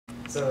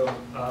So,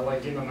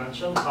 like Dima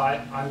mentioned,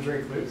 hi, I'm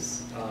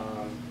Luce.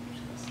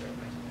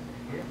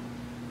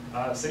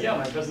 So yeah,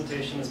 my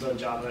presentation is about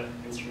Java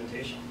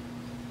instrumentation.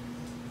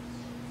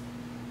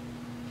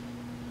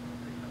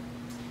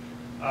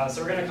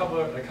 So we're going to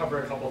cover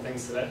a couple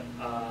things today.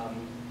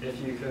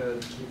 If you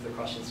could keep the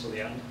questions till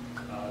the end,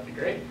 that'd be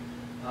great.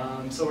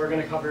 So we're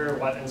going to cover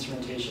what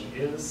instrumentation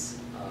is,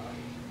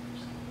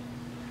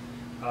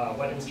 sort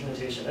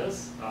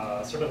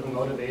of the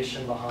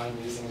motivation behind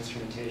using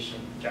instrumentation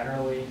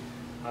generally,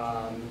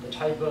 the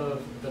types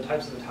of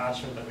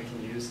attachment that we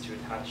can use to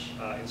attach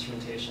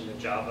instrumentation to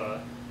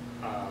Java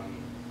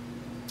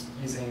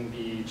using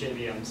the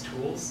JVM's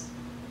tools,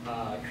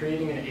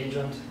 creating an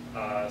agent.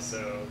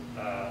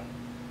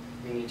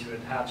 We need to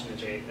attach an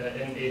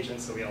agent,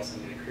 so we also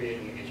need to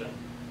create an agent.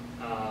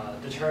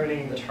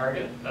 Determining the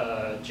target,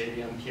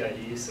 JVM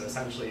PID, so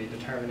essentially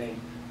determining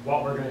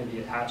what we're going to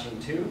be attaching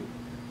to.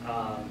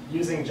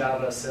 Using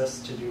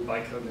Javassist to do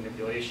bytecode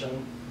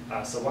manipulation.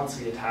 So once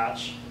we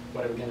attach,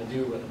 what are we going to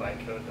do with the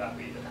bytecode that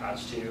we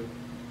attach to?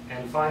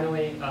 And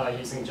finally,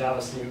 using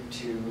Javasnoop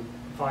to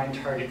find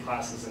target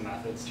classes and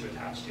methods to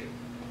attach to.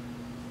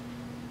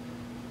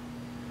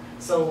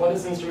 So what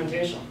is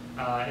instrumentation?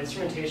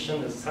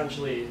 Instrumentation is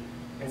essentially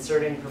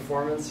inserting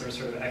performance or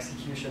sort of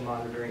execution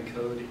monitoring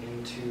code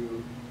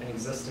into an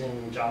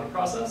existing Java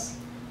process.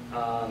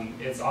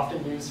 It's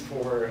often used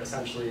for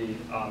essentially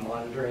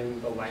monitoring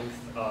the length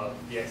of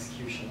the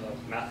execution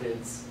of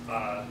methods,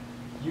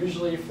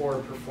 usually for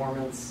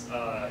performance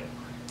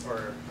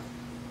or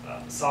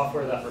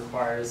software that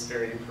requires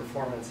very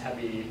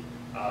performance-heavy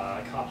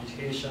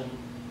computation.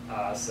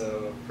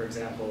 So, for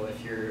example,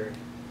 if you're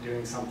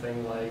doing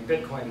something like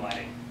Bitcoin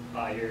mining,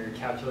 you're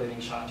calculating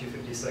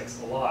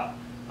SHA-256 a lot.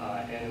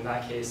 And in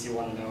that case, you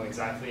want to know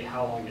exactly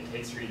how long it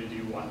takes for you to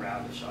do one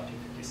round of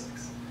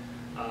SHA-256.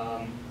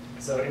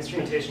 So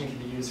instrumentation can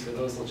be used for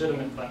those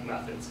legitimate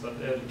methods, but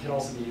it can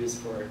also be used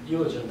for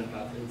illegitimate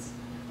methods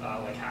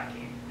like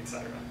hacking,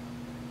 etc.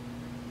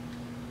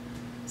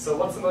 So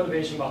what's the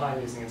motivation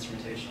behind using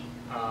instrumentation?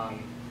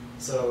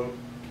 So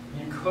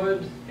you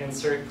could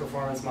insert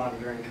performance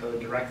monitoring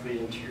code directly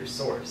into your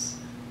source,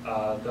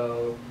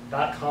 though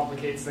that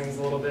complicates things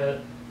a little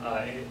bit.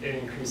 It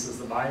increases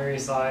the binary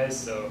size,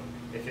 so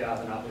if you have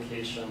an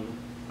application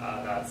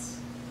that's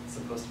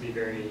supposed to be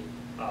very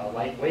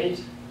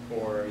lightweight,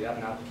 or you have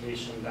an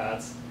application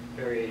that's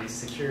very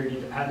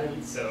security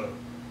dependent, so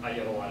you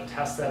have a lot of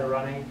tests that are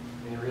running,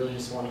 and you really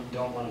just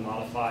don't want to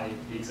modify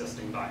the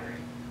existing binary.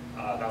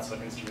 That's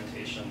what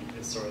instrumentation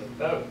is sort of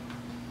about.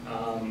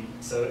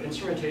 So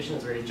instrumentation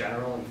is very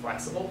general and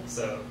flexible,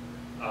 so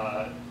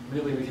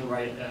really we can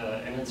write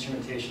an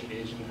instrumentation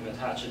agent and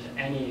attach it to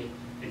any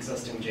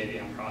existing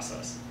JVM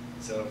process.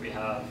 So if we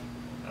have,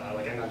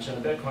 like I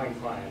mentioned, a Bitcoin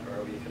client,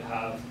 or we could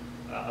have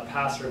a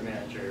password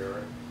manager,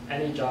 or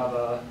any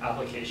Java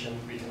application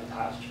we can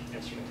attach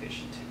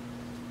instrumentation to.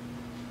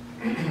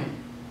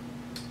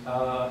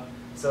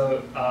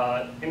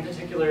 In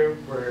particular,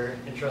 we're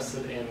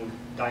interested in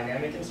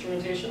dynamic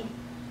instrumentation,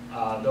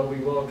 though we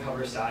will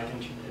cover static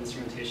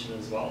instrumentation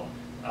as well.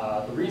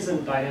 The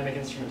reason dynamic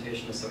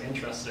instrumentation is so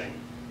interesting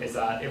is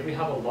that if we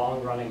have a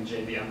long-running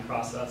JVM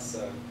process,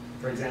 so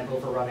for example,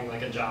 if we're running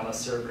like a Java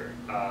server,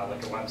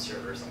 like a web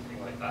server or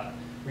something like that,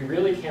 we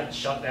really can't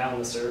shut down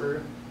the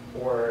server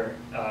or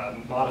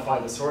modify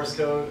the source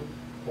code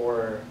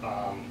or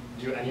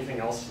do anything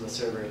else to the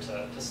server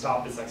to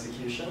stop its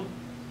execution.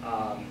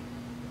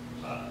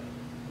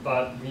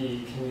 But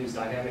we can use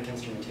dynamic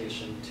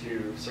instrumentation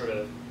to sort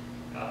of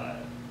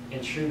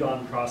intrude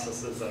on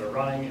processes that are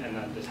running and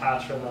then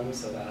detach from them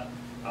so that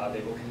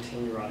they will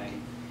continue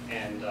running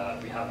and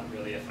we haven't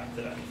really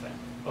affected anything.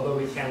 Although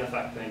we can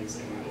affect things,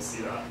 and we will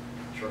see that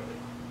shortly.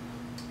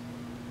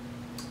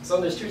 So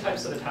there's two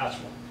types of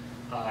attachment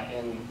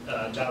in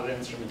Java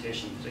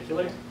instrumentation in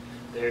particular.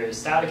 There's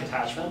static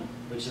attachment,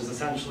 which is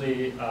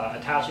essentially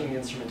attaching the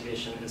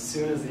instrumentation as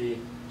soon as the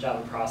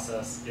Java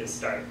process is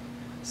started.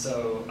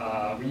 So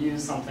we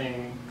use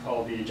something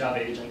called the Java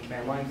agent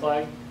command line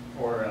flag,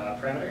 or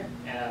parameter,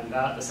 and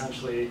that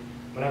essentially,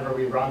 whenever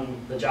we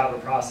run the Java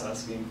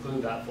process, we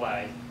include that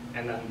flag,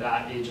 and then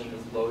that agent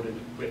is loaded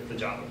with the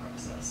Java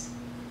process.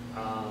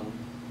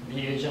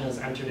 The agent is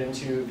entered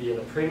into via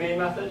the pre-main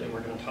method, and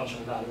we're going to touch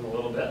on that in a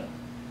little bit.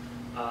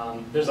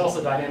 There's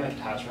also dynamic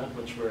attachment,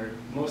 which we're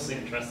mostly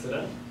interested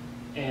in,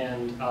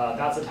 and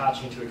that's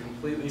attaching to a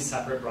completely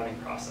separate running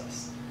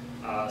process.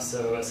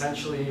 So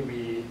essentially,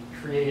 we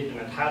create an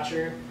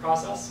attacher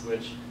process,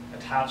 which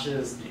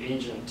attaches the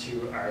agent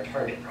to our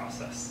target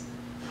process.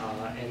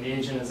 And the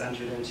agent is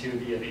entered into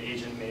via the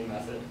agent main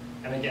method,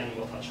 and again,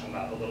 we'll touch on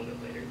that a little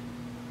bit later.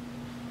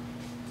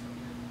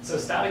 So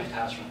static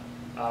attachment.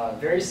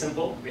 Very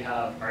simple. We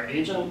have our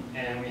agent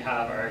and we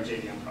have our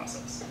JVM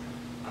process.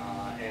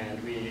 And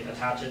we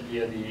attach it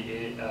via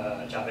the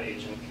Java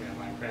agent command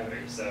line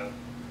parameter. So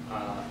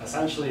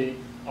essentially,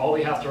 all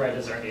we have to write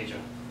is our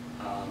agent.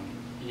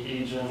 The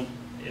agent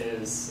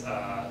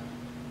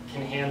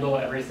can handle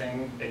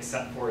everything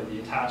except for the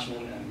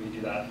attachment, and we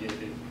do that via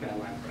the command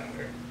line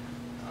parameter.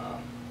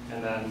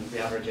 and then we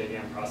have our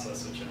JVM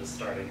process, which is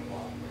starting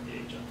along with the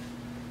agent.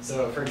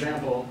 So for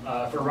example,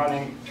 if we're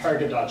running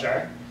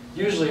target.jar,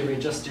 usually we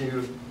just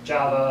do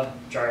Java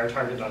jar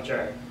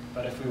target.jar.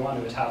 But if we want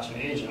to attach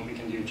an agent, we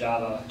can do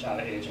Java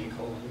agent :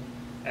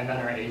 and then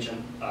our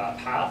agent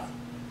path,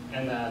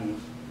 and then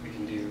we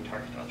can do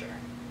target.jar.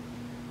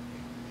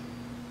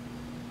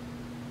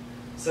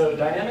 So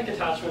dynamic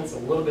attachment is a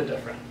little bit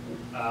different.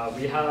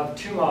 We have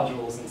two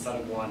modules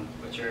instead of one,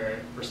 which are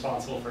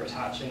responsible for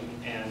attaching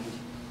and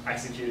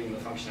executing the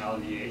functionality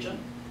of the agent.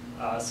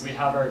 So we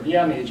have our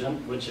VM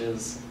agent, which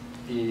is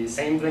the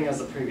same thing as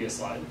the previous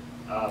slide,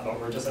 but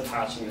we're just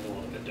attaching it a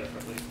little bit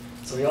differently.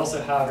 So we also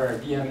have our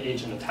VM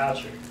agent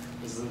attacher,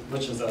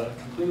 which is a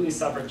completely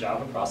separate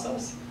Java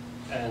process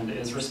and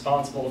is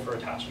responsible for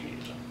attaching the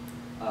agent.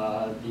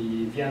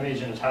 The VM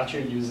agent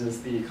attacher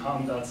uses the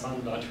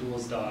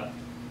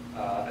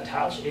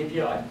com.sun.tools.attach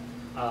API,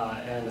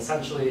 and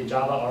essentially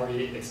Java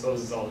already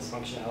exposes all this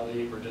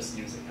functionality, we're just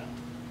using it.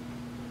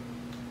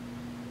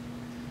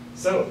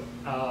 So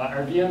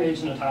our VM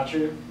agent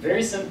attacher,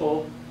 very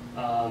simple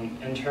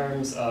in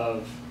terms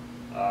of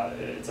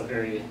it's a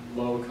very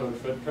low code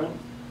footprint.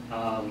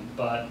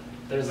 But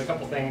there's a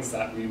couple things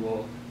that we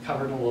will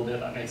cover in a little bit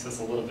that makes this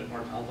a little bit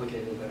more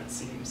complicated than it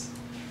seems.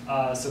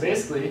 So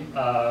basically,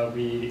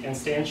 we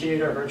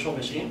instantiate our virtual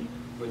machine,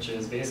 which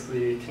is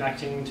basically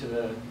connecting to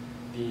the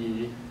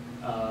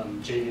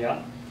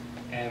JVM,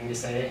 and we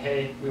say,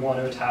 hey, we want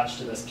to attach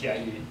to this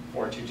PID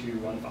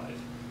 42215.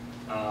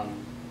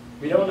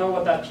 We don't know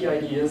what that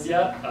PID is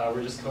yet.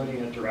 We're just coding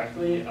it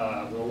directly.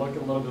 We'll look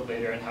a little bit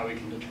later at how we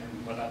can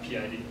determine what that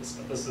PID is,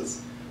 but this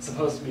is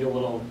supposed to be a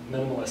little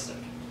minimalistic.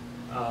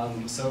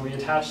 So we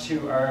attach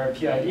to our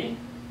PID,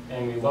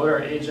 and we load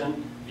our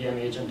agent, VM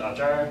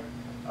agent.jar.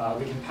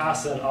 We can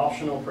pass an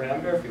optional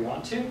parameter if we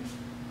want to.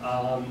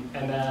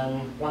 And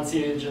then once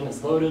the agent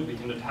is loaded, we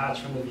can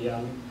attach from the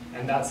VM,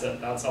 and that's it.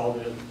 That's all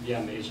the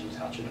VM agent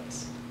attacher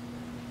does.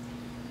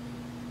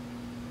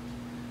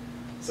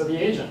 So the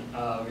agent,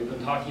 we've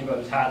been talking about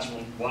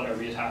attachment. What are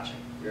we attaching?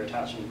 We're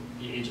attaching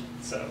the agent.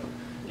 So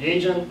the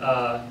agent,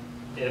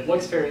 it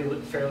looks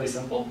fairly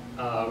simple.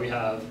 We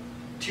have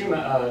two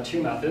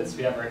methods.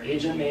 We have our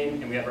agent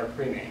main and we have our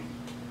pre-main.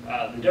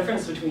 The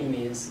difference between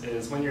these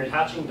is when you're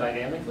attaching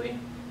dynamically,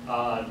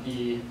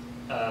 the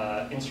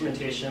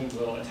instrumentation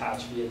will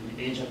attach via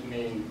the agent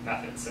main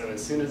method. So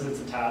as soon as it's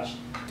attached,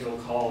 it will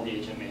call the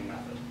agent main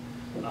method.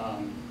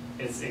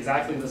 It's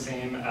exactly the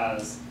same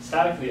as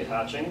statically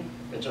attaching.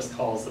 It just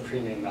calls the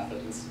pre-main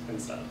method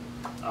instead.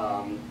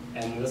 And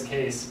in this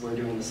case, we're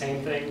doing the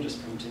same thing,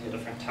 just printing a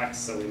different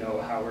text so we know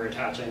how we're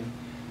attaching.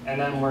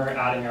 And then we're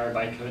adding our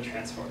bytecode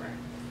transformer.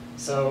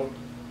 So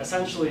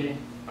essentially,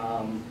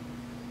 I'm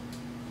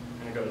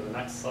going to go to the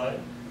next slide.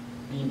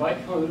 The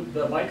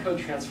bytecode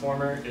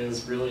transformer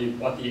is really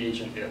what the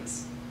agent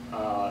is.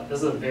 This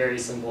is a very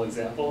simple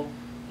example.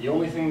 The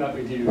only thing that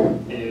we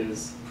do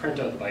is print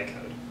out the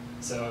bytecode.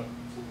 So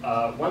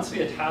once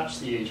we attach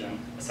the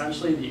agent,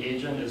 essentially the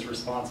agent is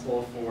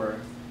responsible for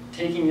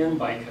taking in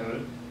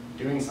bytecode,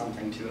 doing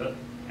something to it,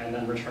 and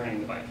then returning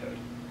the bytecode.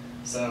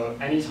 So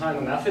anytime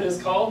a method is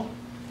called,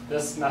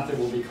 this method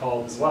will be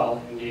called as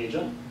well in the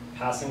agent,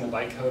 passing the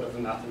bytecode of the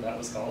method that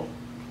was called.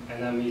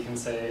 And then we can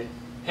say,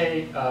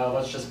 hey,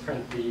 let's just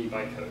print the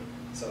bytecode.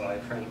 So I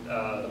print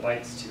the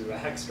bytes to a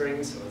hex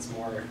string so it's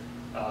more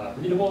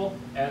readable,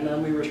 and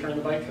then we return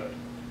the bytecode.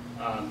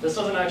 This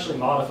doesn't actually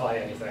modify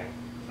anything,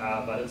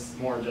 but it's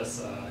more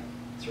just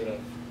sort of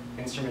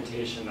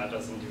instrumentation that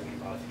doesn't do any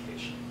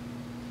modification.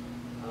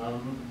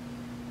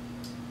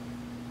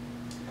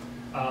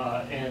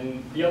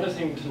 And the other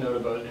thing to note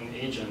about an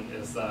agent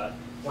is that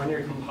when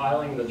you're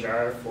compiling the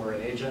jar for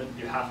an agent,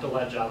 you have to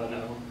let Java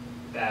know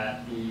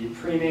that the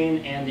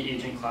pre-main and the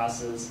agent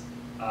classes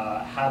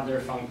have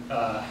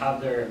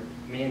their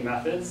main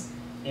methods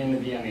in the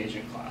VM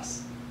agent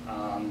class.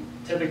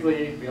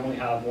 Typically, we only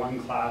have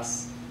one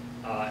class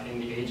in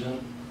the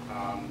agent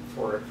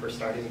for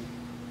starting.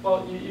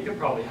 Well, you could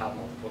probably have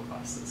multiple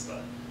classes,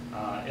 but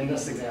in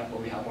this example,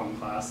 we have one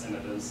class, and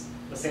it is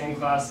the same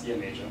class,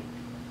 VM agent.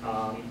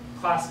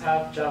 Class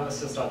path,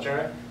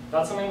 Javassist.jar.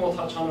 That's something we'll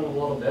touch on in a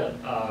little bit.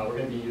 We're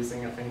going to be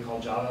using a thing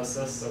called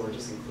Javassist, so we're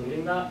just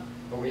including that,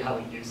 but we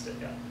haven't used it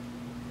yet.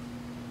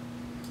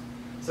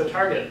 So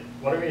target,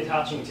 what are we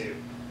attaching to?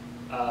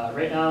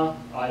 Right now,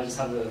 I just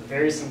have a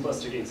very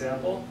simplistic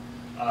example.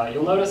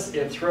 You'll notice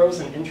it throws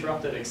an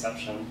interrupted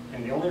exception,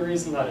 and the only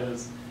reason that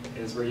is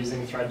we're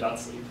using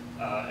thread.sleep.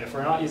 If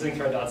we're not using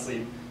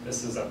thread.sleep,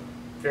 this is a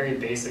very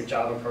basic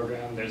Java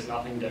program. There's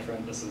nothing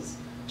different. This is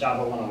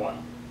Java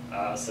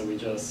 101. So we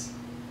just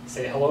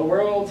say hello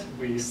world,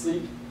 we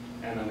sleep,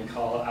 and then we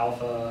call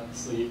alpha,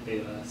 sleep,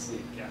 beta,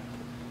 sleep, yeah.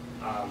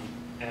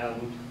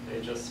 And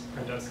they just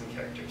print out some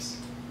characters.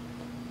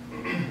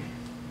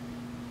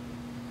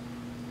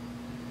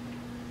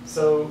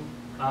 So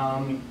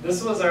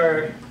this was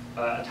our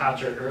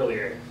attacher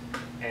earlier,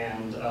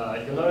 and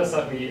you'll notice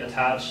that we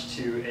attach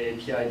to a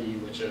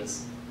PID, which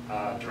is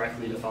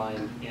directly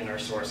defined in our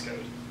source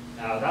code.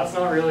 Now, that's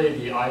not really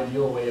the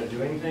ideal way of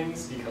doing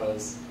things,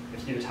 because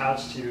if you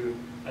attach to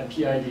a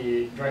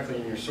PID directly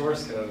in your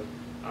source code,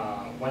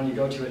 when you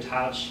go to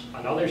attach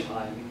another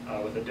time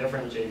with a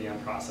different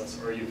JVM process,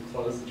 or you've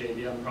closed the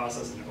JVM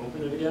process and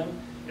opened it again,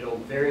 it'll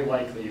very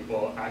likely,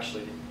 well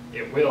actually,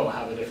 it will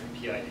have a different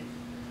PID.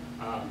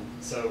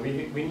 So we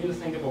need to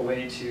think of a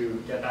way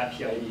to get that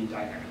PID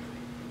dynamically.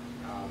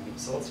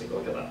 So let's take a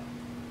look at that.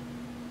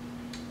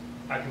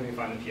 How can we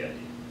find a PID?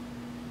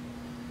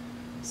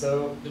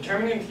 So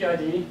determining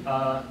PID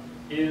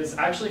is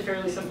actually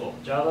fairly simple.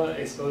 Java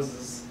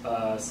exposes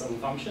some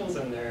functions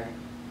in their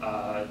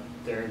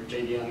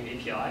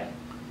JVM API,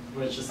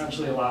 which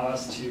essentially allow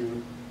us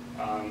to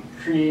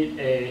create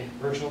a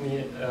virtual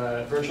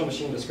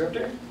machine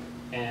descriptor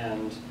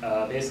and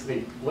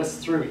basically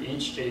list through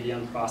each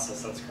JVM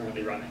process that's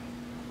currently running.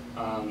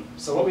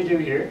 So what we do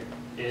here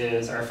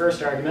is our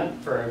first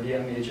argument for our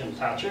VM agent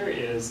attacher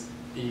is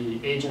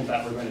the agent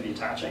that we're going to be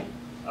attaching,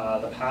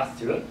 the path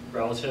to it,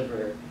 relative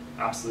or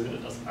absolute,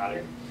 it doesn't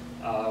matter.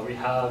 We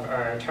have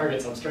our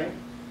target substring.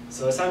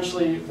 So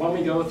essentially, when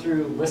we go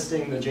through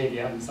listing the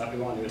JVMs that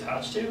we want to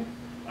attach to,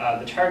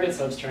 the target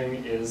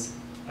substring is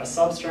a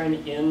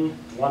substring in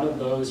one of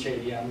those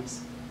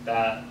JVMs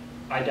that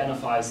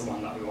identifies the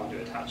one that we want to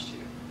attach to.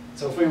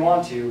 So if we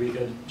want to, we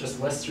could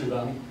just list through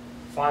them,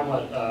 find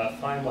what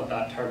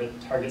that target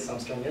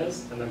substring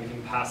is, and then we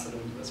can pass it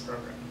into this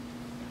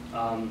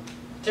program.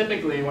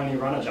 Typically, when you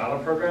run a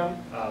Java program,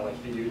 like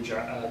if you do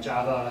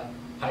Java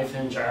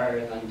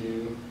 -jar and then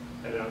do,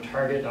 I don't know,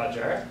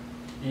 target.jar,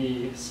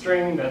 the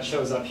string that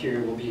shows up here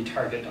will be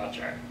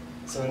target.jar.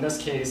 So in this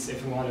case,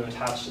 if we want to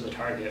attach to the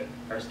target,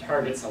 our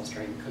target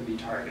substring could be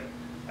target.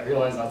 I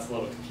realize that's a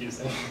little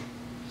confusing.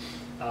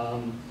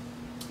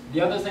 The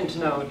other thing to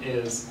note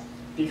is,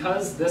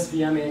 because this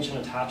VM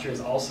agent attacher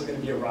is also going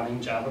to be a running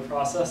Java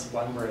process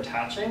when we're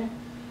attaching,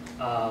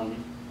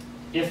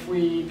 if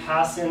we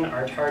pass in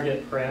our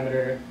target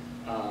parameter,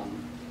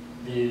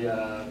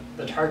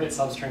 the target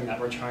substring that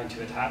we're trying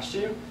to attach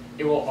to,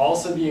 it will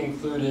also be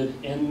included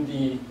in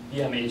the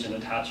VM agent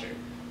attacher.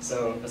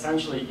 So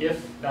essentially,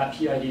 if that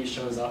PID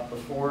shows up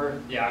before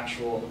the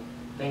actual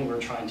thing we're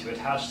trying to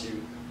attach to,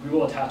 we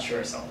will attach to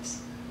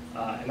ourselves.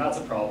 And that's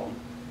a problem.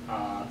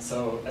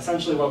 So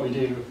essentially what we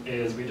do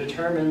is we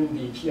determine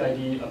the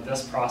PID of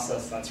this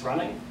process that's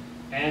running,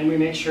 and we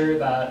make sure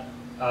that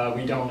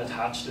we don't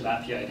attach to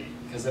that PID,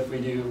 because if we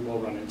do, we'll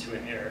run into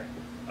an error.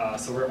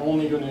 So we're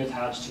only going to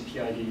attach to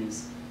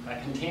PIDs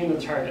that contain the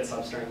target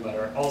substring but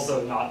are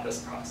also not this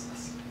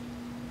process.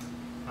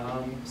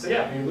 So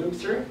yeah, we loop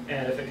through,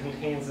 and if it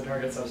contains the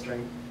target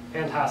substring,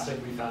 fantastic,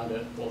 we found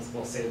it.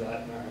 We'll save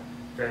that in our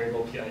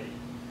variable PID.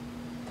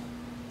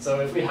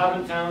 So if we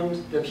haven't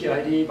found the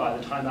PID by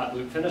the time that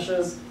loop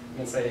finishes, we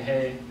can say,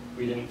 hey,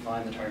 we didn't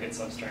find the target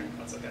substring,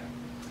 that's okay.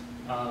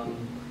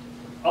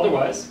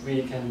 Otherwise,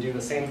 we can do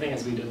the same thing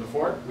as we did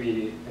before.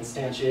 We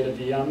instantiate a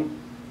VM.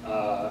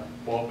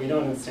 Well, we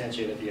don't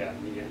instantiate a VM.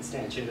 We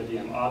instantiate a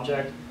VM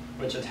object,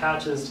 which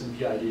attaches to the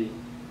PID.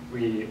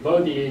 We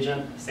load the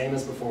agent, same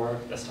as before.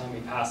 This time we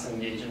pass in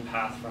the agent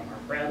path from our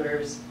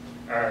parameters,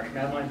 our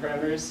command line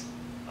parameters,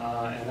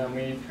 and then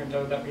we print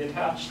out that we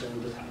attached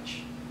and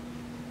detach.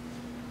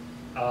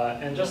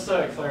 And just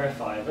to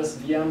clarify, this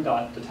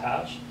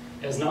VM.detach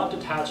is not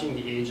detaching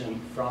the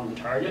agent from the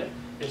target.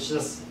 It's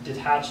just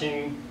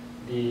detaching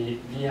the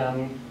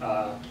VM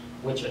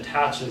which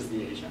attaches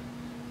the agent.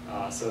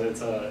 So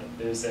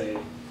there's a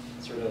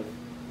sort of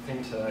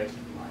thing to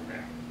keep in mind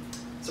there.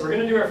 So we're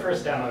going to do our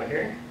first demo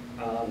here.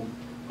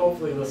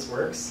 Hopefully this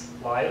works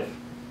live.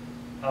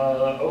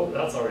 Oh,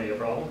 that's already a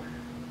problem.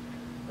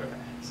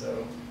 Okay, so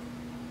I'm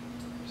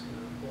just going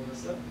to pull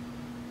this up.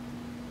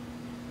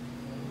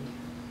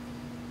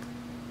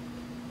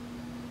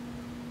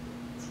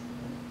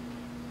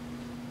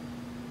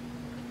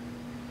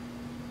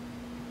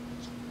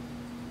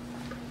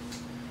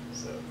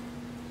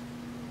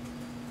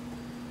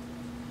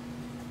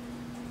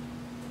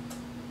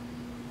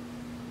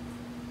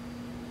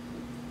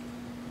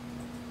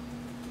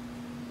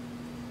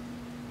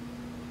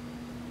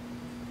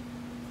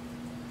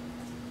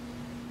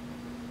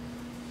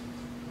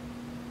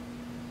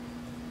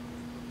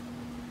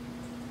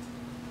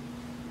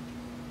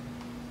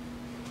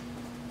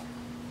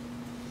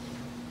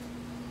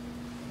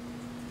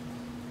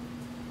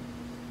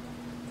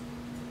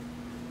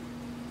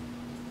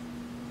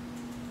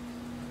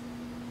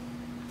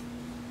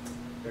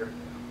 There we go.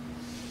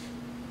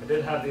 I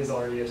did have these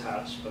already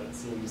attached, but it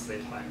seems they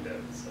timed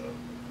out, so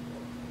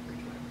we'll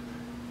reconnect.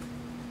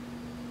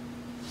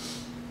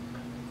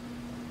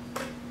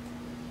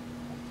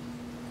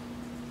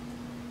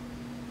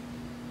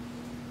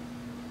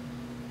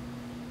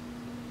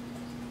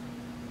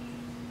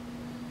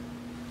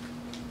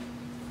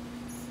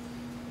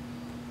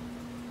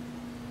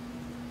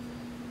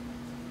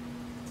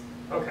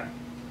 Okay.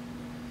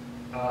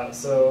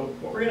 So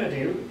what we're going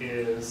to do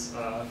is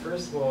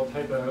first we'll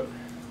type out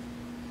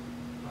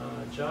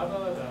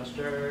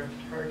Java-jar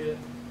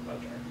target.jar.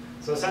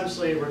 So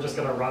essentially, we're just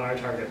going to run our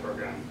target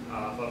program,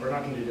 but we're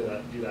not going to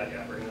do that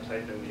yet. We're going to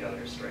type in the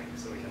other string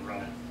so we can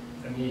run it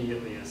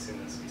immediately as soon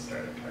as we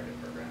start our target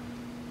program.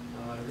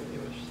 I really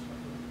wish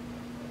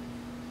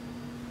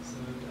so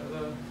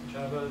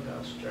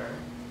java-jar.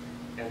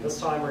 And this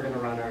time we're going to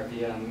run our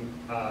VM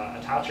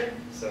attacher,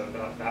 so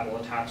that will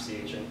attach the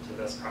agent to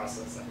this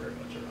process that we're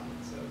about to run.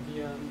 So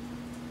VM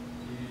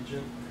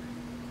agent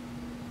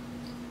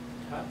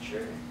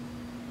attacher.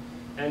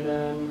 And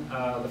then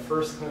the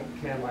first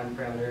command line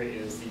parameter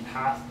is the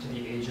path to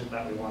the agent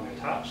that we want to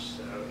attach.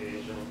 So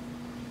agent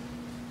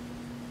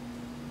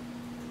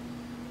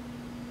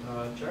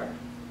jar.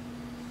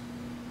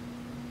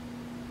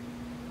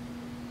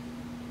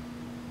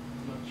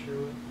 I'm not sure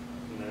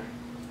what's in there.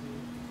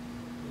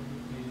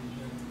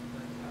 Agent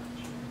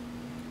attacher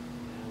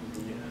and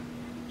VM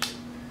agent.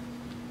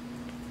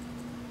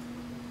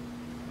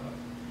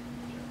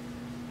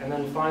 And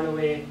then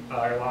finally,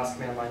 our last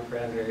command line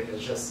parameter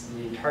is just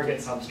the target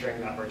substring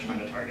that we're trying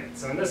to target.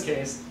 So in this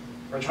case,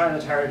 we're trying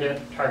to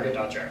target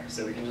target.jar.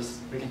 So we can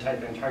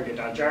type in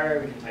target.jar,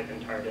 we can type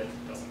in target,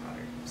 doesn't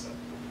matter. So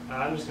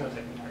I'm just going to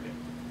type in target.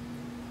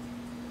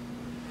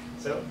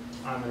 So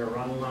I'm going to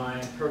run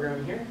my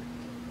program here,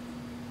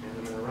 and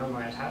I'm going to run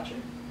my attacher.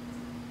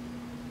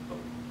 Oh.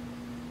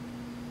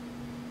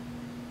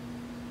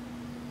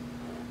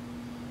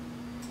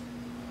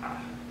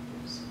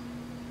 Oops.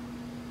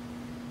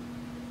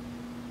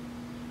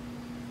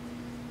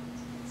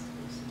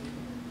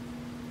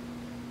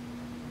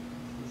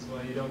 This is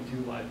why you don't do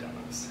live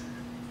demos.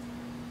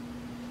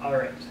 All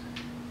right.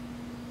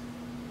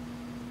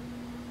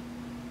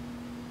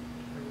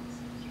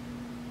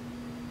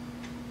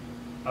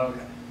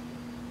 Okay. I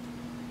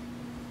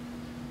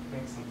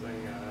think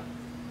something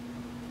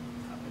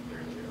happened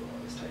earlier while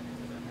I was typing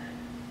it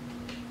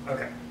in.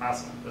 Okay,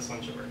 awesome. This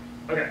one should work.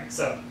 Okay,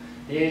 so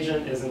the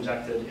agent is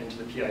injected into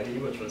the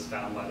PID, which was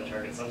found by the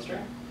target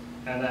substring.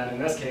 And then in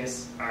this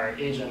case, our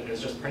agent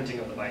is just printing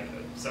of the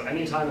bytecode. So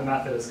anytime a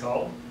method is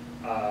called,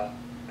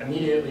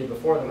 immediately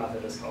before the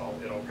method is called,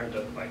 it'll print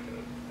out the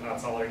bytecode. And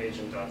that's all our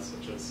agent does,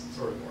 which is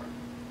sort of boring.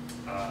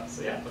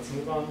 So yeah, let's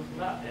move on from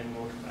that, and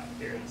we'll come back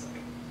here in a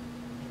second.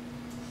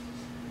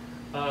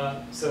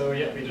 So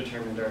yeah, we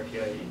determined our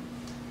PID.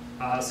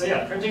 So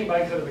yeah, printing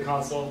bytecode of the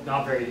console,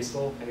 not very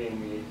useful. I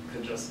mean, we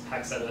could just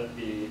hex edit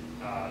the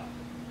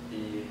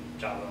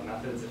Java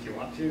methods if you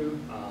want to.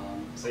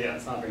 So yeah,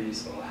 it's not very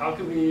useful. How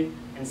could we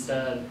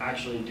instead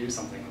actually do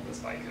something with this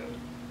bytecode?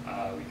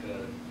 We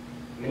could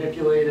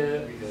manipulate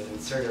it, we could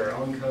insert our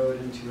own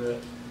code into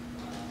it.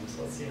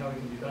 So let's see how we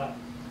can do that.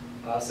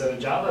 So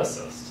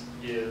Javassist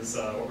is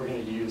what we're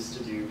going to use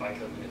to do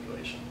bytecode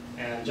manipulation.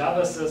 And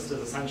Javassist is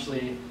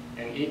essentially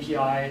an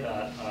API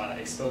that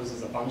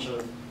exposes a bunch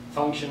of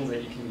functions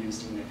that you can use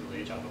to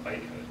manipulate Java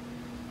bytecode.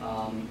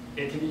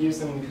 It can be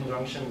used in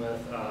conjunction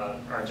with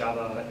our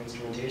Java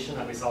instrumentation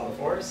that we saw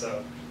before.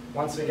 So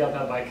once we get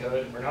that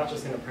bytecode, we're not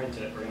just going to print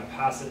it, we're going to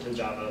pass it to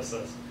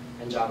Javassist,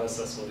 and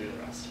Javassist will do the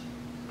rest.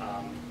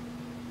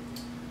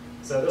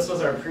 So this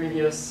was our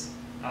previous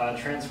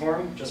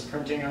transform, just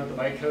printing out the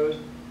bytecode.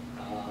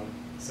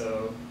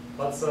 So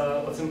let's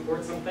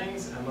import some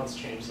things, and let's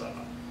change that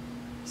up.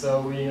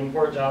 So we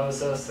import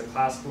Javassist, the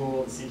class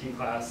pool, the CT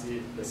class,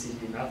 the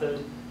CT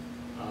method,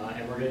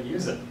 and we're going to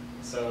use it.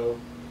 So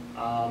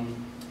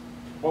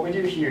what we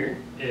do here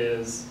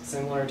is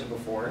similar to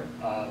before,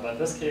 but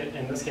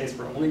in this case,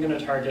 we're only going to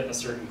target a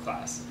certain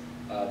class.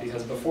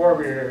 Because before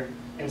we were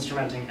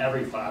instrumenting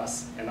every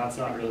class, and that's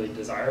not really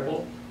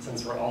desirable,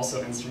 since we're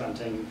also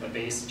instrumenting the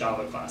base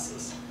Java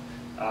classes.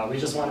 We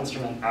just want to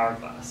instrument our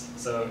class.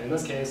 So in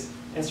this case,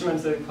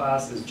 instrumented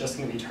class is just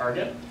going to be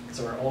target,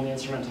 so we're only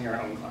instrumenting our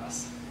own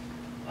class.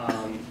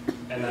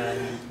 And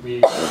then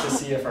we check to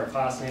see if our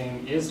class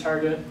name is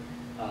target,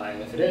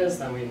 and if it is,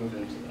 then we move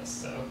into this.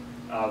 So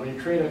we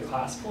create a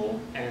class pool,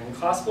 and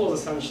class pool is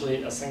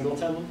essentially a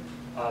singleton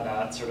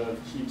that sort of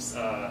keeps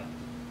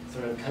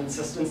sort of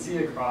consistency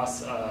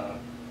across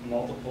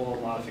multiple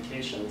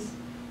modifications.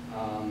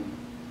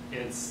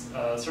 It's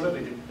sort of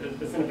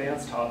it's an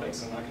advanced topic,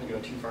 so I'm not going to go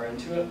too far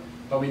into it,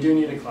 but we do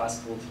need a class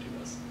pool to do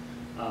this.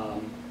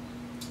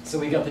 So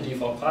we get the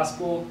default class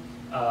pool.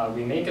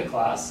 We make a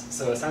class,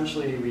 so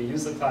essentially we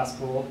use the class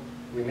pool,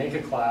 we make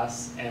a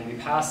class, and we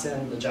pass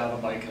in the Java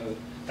bytecode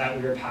that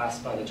we were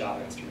passed by the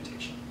Java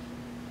instrumentation.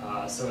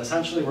 So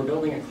essentially we're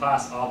building a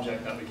class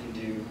object that we can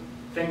do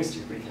things to.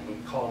 We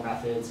can call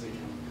methods, we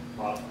can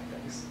modify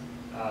things.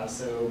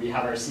 So we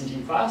have our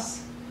CT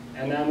class,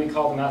 and then we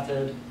call the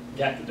method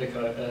get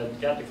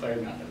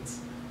declared methods,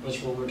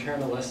 which will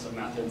return a list of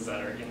methods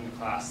that are in the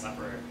class that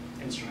we're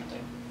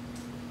instrumenting.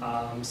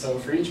 So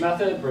for each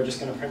method, we're just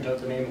going to print out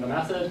the name of the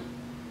method.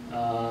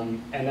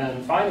 And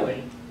then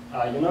finally,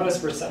 you'll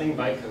notice we're setting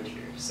bytecode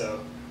here.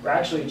 So we're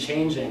actually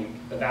changing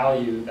the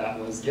value that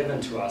was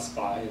given to us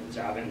by the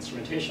Java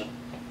instrumentation.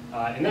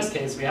 In this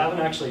case, we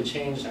haven't actually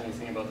changed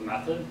anything about the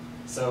method,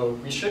 so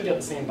we should get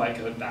the same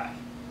bytecode back.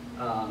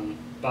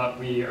 But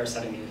we are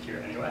setting it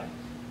here anyway.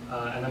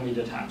 And then we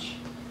detach.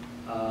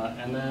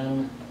 And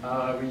then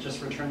we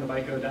just return the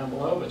bytecode down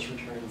below, which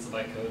returns the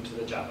bytecode to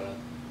the Java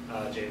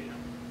JVM.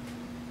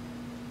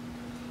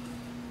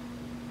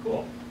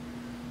 Cool.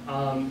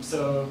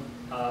 So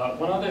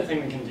one other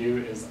thing we can do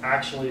is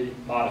actually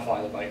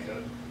modify the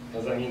bytecode.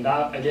 Because I mean,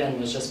 that again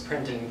was just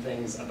printing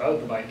things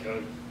about the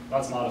bytecode.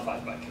 Let's modify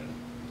the bytecode.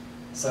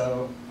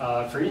 So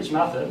for each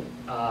method,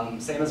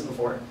 same as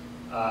before,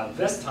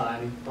 this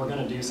time we're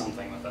going to do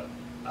something with it.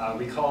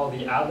 We call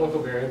the add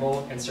local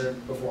variable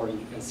insert before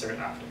insert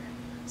after.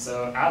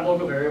 So add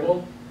local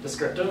variable,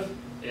 descriptive,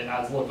 it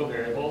adds local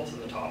variable to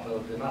the top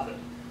of the method.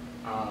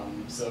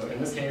 So in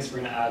this case, we're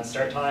going to add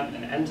start time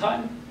and end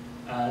time,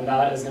 and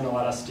that is going to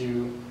let us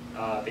do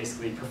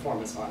basically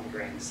performance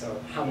monitoring.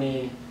 So how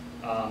many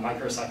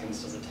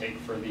microseconds does it take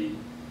for the,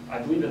 I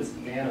believe it's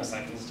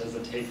nanoseconds, does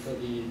it take for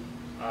the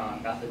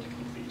method to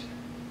complete.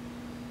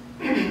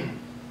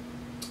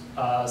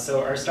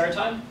 So our start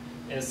time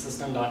is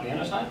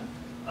system.nanotime,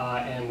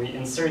 and we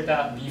insert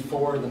that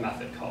before the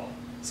method call.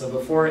 So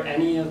before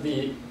any of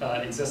the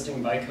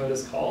existing bytecode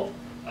is called,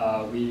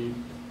 we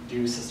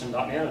do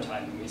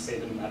system.nanotime, and we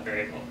save it in that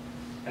variable.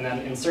 And then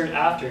insert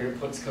after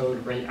puts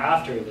code right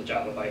after the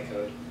Java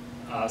bytecode.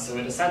 So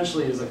it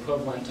essentially is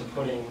equivalent to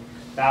putting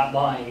that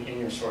line in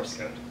your source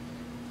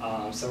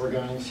code. So we're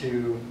going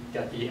to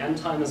get the end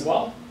time as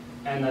well.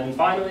 And then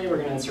finally, we're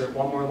going to insert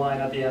one more line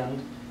at the end,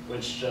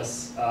 which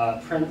just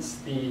prints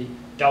the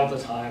delta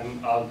time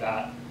of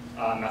that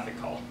method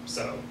call.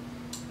 So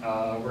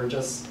we're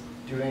just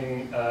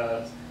doing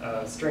a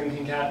string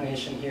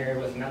concatenation here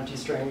with an empty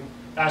string.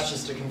 That's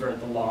just to convert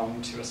the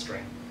long to a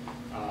string.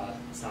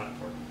 It's not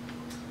important.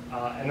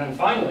 And then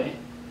finally,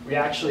 we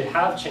actually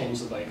have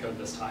changed the bytecode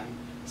this time.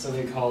 So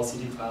we call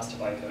cd class to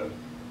bytecode,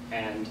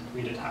 and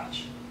we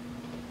detach.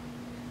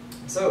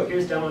 So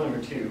here's demo number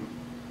 2.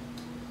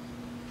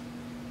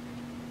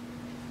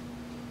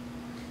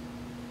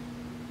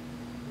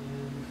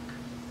 And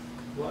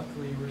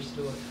luckily, we're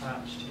still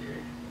attached here.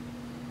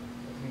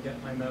 Let me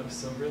get my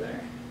mouse over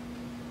there.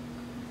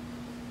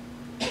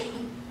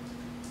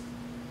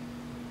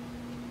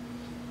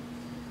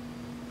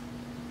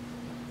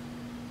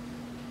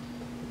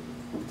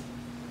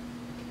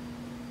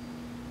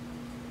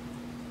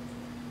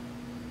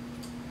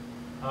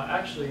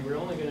 Actually, we're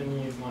only going to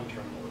need one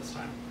terminal this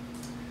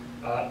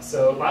time.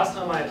 So last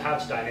time I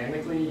attached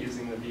dynamically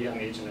using the VM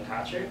agent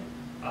attacher.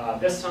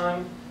 This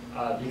time,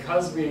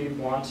 because we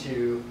want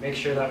to make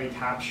sure that we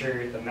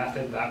capture the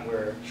method that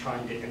we're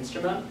trying to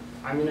instrument,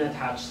 I'm going to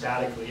attach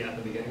statically at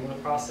the beginning of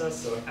the process,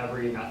 so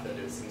every method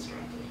is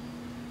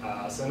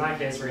instrumented. So in that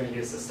case, we're going to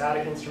use the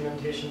static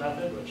instrumentation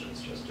method, which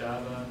is just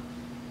Java,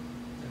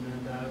 and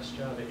then dash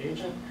Java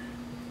agent.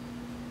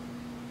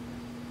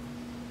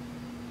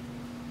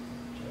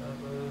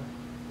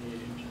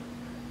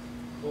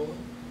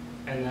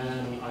 And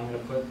then I'm going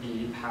to put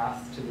the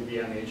path to the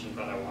VM agent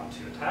that I want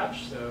to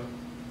attach, so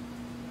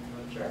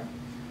jar.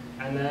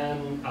 And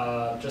then,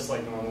 just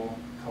like normal,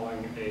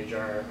 calling a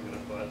jar, I'm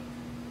going to put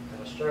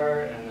dash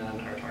jar and then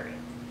our target.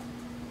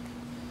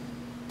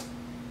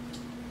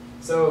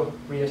 So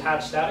we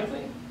attach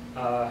statically.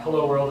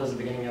 Hello world is the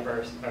beginning of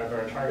our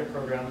target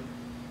program.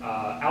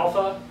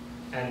 Alpha,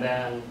 and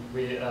then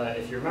we,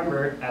 if you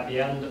remember, at the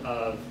end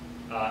of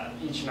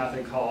each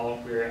method call,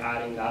 we're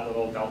adding that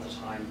little delta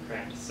time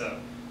print. So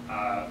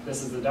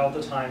this is the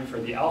delta time for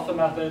the alpha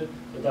method,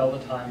 the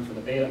delta time for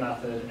the beta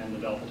method, and the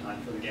delta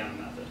time for the gamma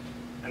method.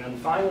 And then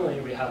finally,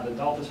 we have the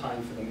delta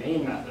time for the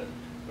main method,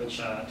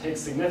 which takes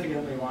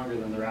significantly longer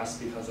than the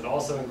rest because it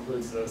also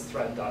includes those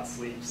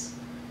thread.sleeps.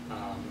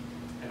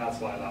 And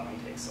that's why that one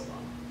takes so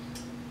long.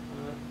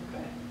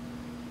 Okay.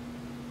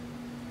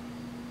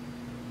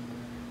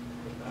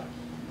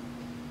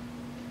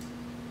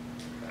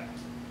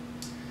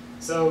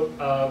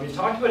 So we've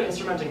talked about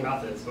instrumenting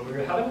methods, but we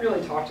haven't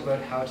really talked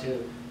about how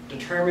to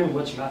determine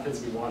which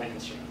methods we want to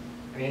instrument.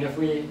 I mean, if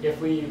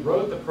we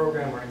wrote the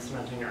program we're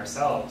instrumenting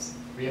ourselves,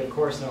 we of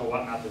course know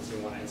what methods we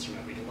want to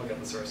instrument. We can look at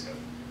the source code.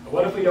 But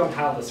what if we don't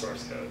have the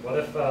source code? What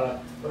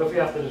if we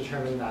have to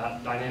determine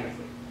that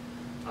dynamically?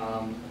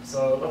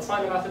 So let's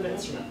find a method to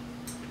instrument.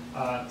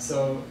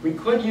 So we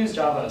could use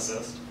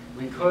Javassist.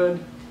 We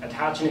could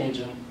attach an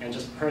agent and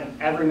just print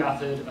every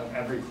method of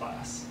every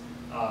class.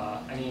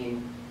 I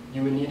mean,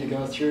 you would need to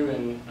go through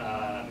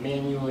and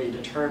manually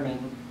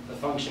determine the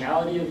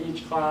functionality of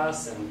each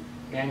class and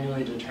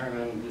manually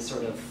determine the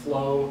sort of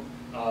flow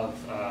of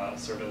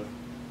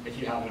if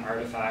you have an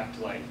artifact,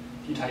 like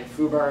if you type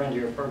foobar into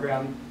your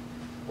program,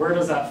 where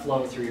does that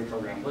flow through your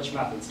program? Which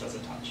methods does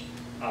it touch?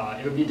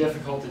 It would be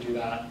difficult to do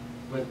that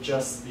with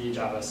just the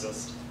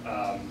Javassist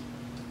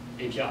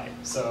API.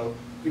 So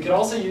we could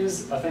also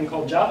use a thing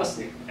called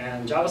JavaSnoop,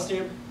 and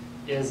JavaSnoop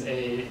is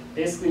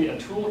basically a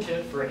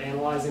toolkit for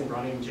analyzing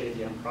running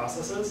JVM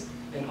processes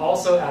and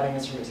also adding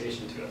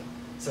instrumentation to it.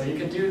 So you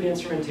could do the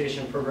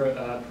instrumentation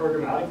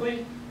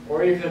programmatically,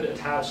 or you could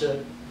attach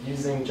it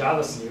using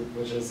JavaSnoop,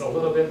 which is a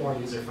little bit more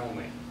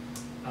user-friendly.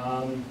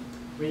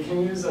 We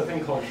can use a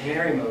thing called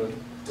canary mode,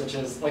 which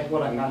is like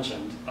what I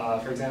mentioned.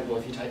 For example,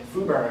 if you type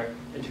foobar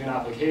into an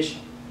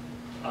application,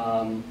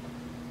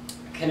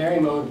 canary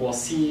mode will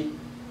see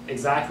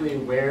exactly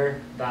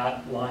where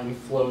that line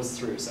flows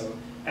through. So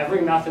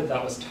every method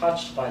that was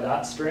touched by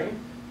that string,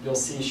 you'll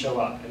see show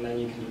up, and then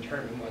you can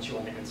determine what you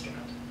want to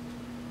instrument.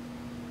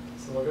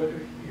 So we'll go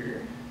to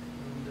here.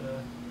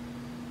 And,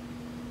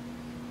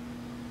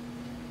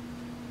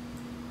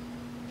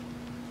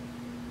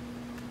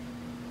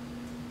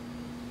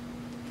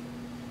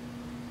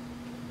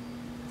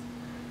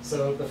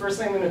 so the first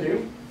thing I'm going to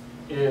do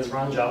is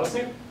run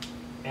JavaSnoop,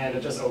 and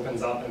it just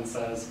opens up and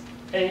says,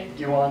 hey,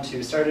 do you want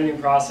to start a new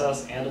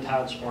process and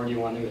attach, or do you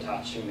want to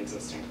attach to an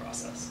existing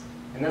process?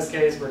 In this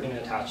case, we're going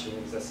to attach to an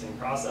existing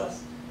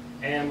process,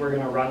 and we're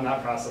going to run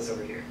that process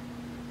over here.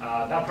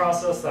 That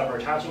process that we're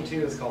attaching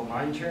to is called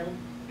MindTerm,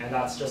 and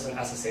that's just an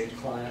SSH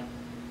client.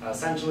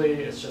 Essentially,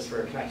 it's just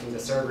for connecting to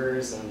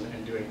servers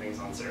and doing things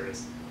on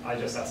servers. I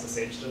just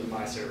SSH'd to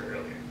my server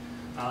earlier.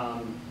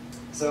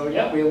 So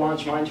yeah, we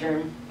launch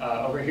MindTerm.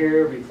 Over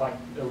here, we click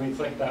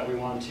that we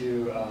want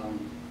to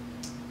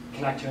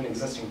connect to an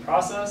existing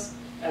process,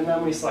 and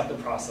then we select the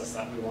process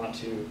that we want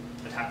to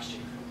attach to.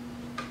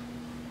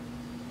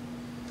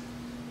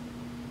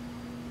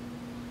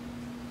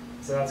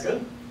 So that's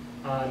good.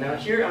 Now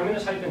here, I'm going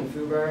to type in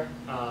foobar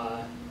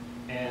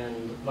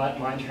and let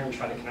MindTerm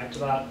try to connect to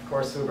that. Of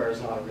course, foobar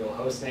is not a real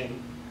host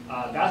name.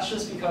 That's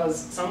just because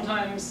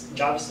sometimes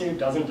JavaSnoop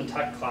doesn't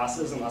detect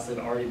classes unless they've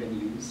already been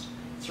used.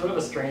 It's sort of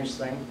a strange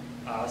thing,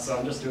 so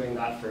I'm just doing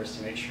that first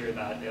to make sure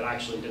that it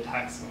actually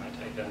detects when I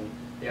type in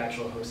the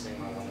actual host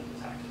name I want to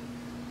detect.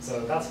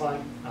 So that's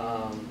fine.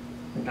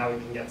 Now we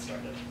can get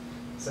started.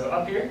 So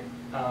up here,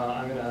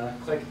 I'm going to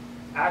click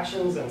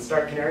Actions and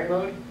Start Canary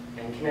Mode.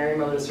 And Canary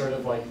Mode is sort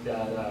of like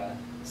the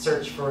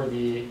search for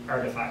the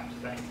artifact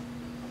thing.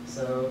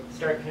 So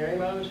Start Canary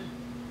Mode.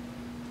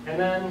 And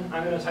then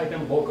I'm going to type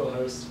in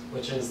localhost,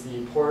 which is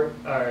the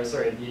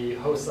the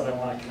host that I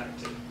want to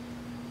connect to.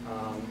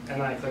 And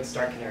then I click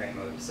Start Canary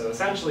Mode. So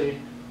essentially,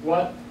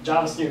 what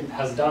JavaSnoop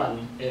has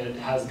done, it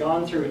has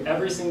gone through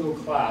every single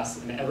class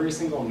and every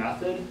single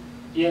method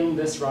in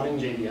this running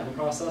JVM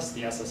process,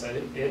 the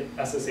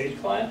SSH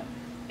client,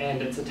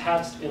 and it's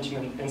attached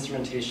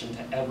instrumentation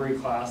to every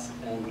class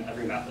and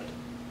every method,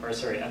 or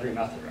sorry, every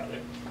method rather.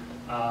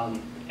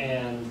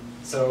 And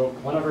so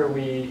whenever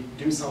we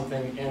do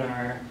something in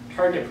our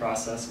target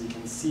process, we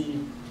can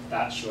see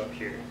that show up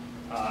here,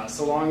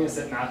 so long as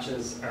it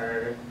matches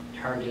our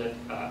target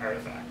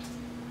artifact.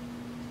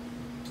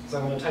 So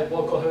I'm going to type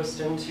localhost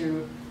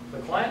into the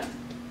client,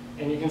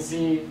 and you can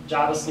see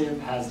JavaSnoop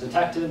has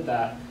detected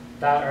that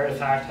that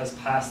artifact has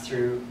passed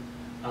through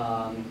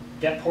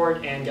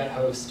getPort and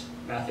getHost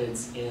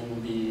methods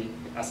in the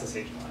SSH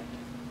client.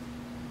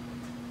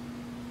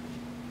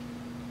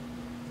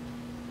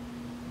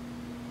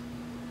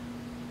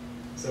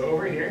 So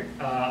over here,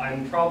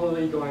 I'm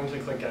probably going to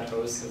click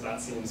getHost because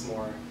that seems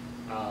more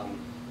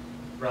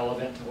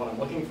relevant to what I'm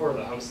looking for,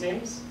 the host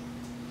names.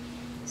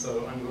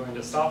 So I'm going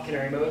to stop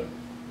Canary Mode,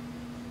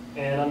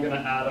 and I'm going to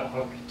add a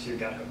hook to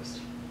getHost.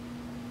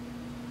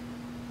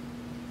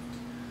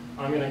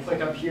 I'm going to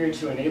click up here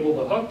to enable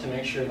the hook to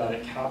make sure that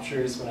it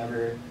captures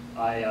whenever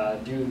I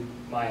do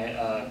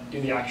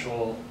the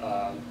actual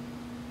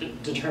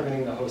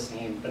determining the host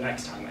name the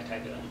next time I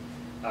type it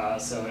in.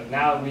 So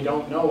now we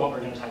don't know what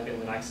we're going to type in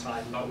the next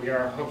time, but we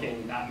are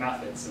hooking that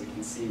method so we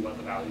can see what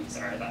the values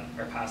are that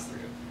are passed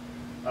through.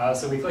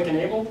 So we click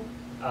enable.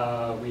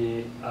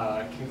 We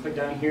can click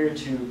down here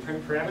to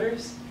print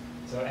parameters.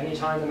 So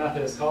anytime the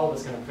method is called,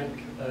 it's going to print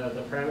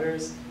the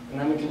parameters. And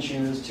then we can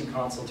choose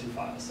toConsole,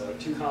 toFile. So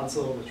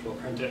toConsole, which will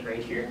print it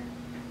right here.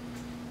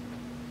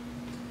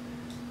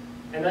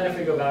 And then if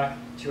we go back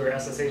to our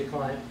SSH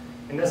client,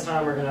 and this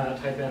time we're going to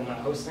type in a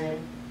host name.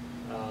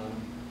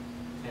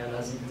 And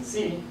as you can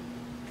see,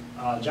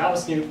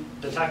 JavaSnoop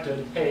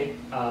detected, hey,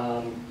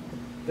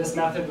 this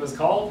method was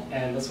called,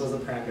 and this was a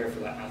parameter for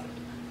that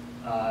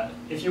method.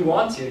 If you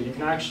want to, you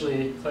can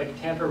actually click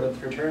tamper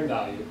with return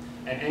value,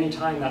 and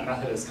anytime that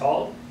method is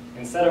called,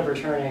 instead of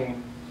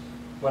returning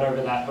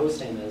whatever that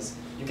host name is,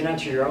 you can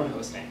enter your own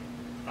host name.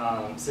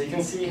 So you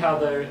can see how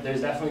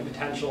there's definitely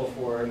potential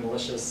for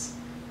malicious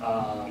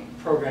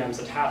programs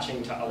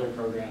attaching to other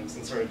programs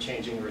and sort of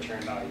changing the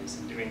return values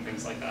and doing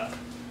things like that.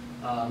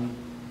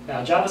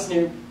 Now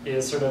JavaSnoop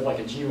is sort of like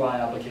a GUI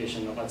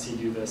application that lets you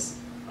do this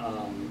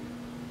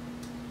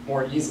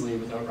more easily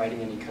without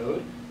writing any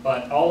code.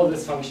 But all of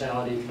this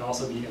functionality can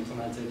also be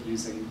implemented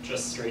using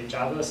just straight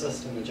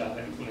Javassist and the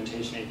Java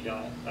Implementation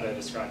API that I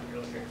described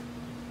earlier.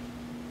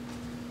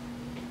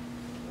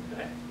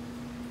 Okay.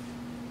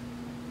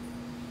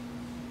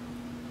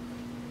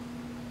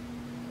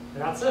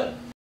 And that's it.